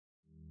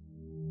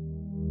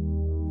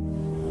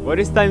What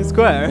is Times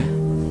Square?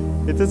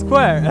 It's a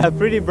square, a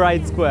pretty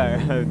bright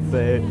square, I would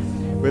say,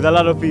 with a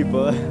lot of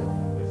people.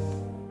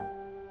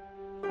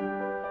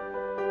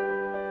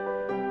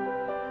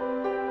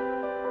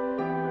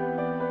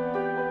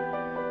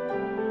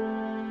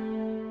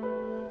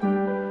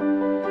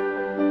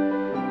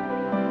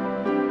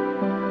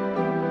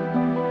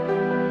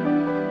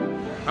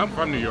 I'm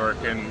from New York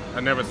and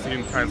I've never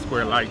seen Times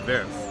Square like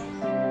this.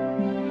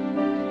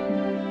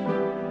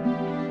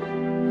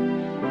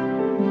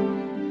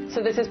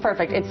 So this is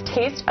perfect. It's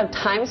Taste of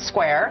Times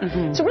Square.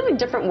 It's a really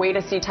different way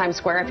to see Times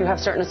Square if you have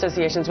certain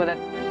associations with it.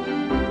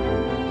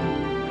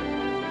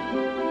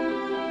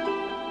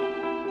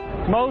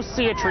 Most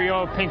see a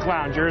trio of pink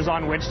loungers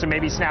on which to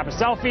maybe snap a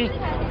selfie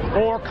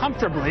or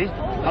comfortably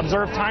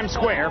observe Times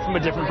Square from a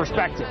different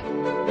perspective.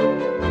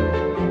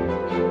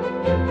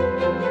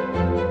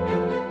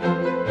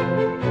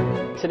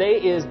 Today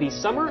is the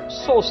summer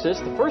solstice,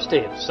 the first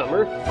day of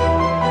summer.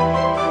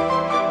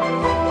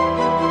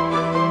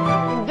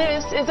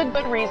 This is a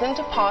good reason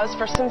to pause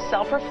for some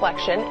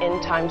self-reflection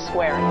in Times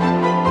Square.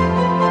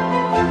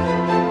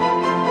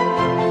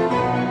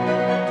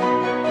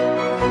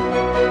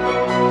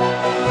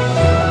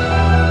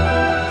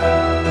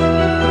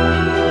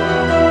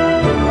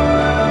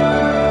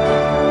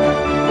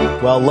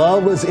 Well,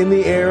 love was in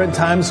the air in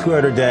Times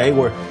Square today,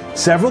 where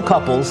several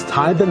couples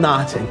tied the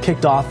knot and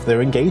kicked off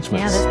their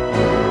engagements.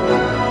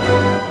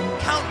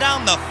 Count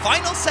down the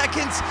final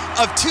seconds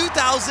of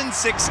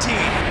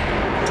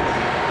 2016.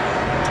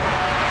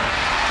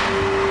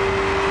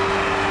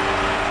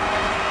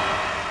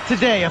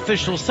 Today,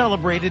 officials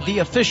celebrated the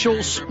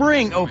official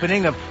spring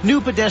opening of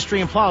new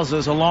pedestrian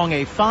plazas along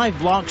a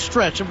 5-block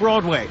stretch of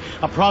Broadway,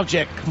 a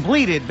project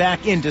completed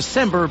back in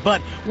December,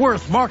 but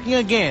worth marking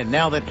again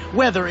now that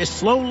weather is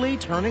slowly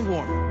turning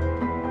warmer.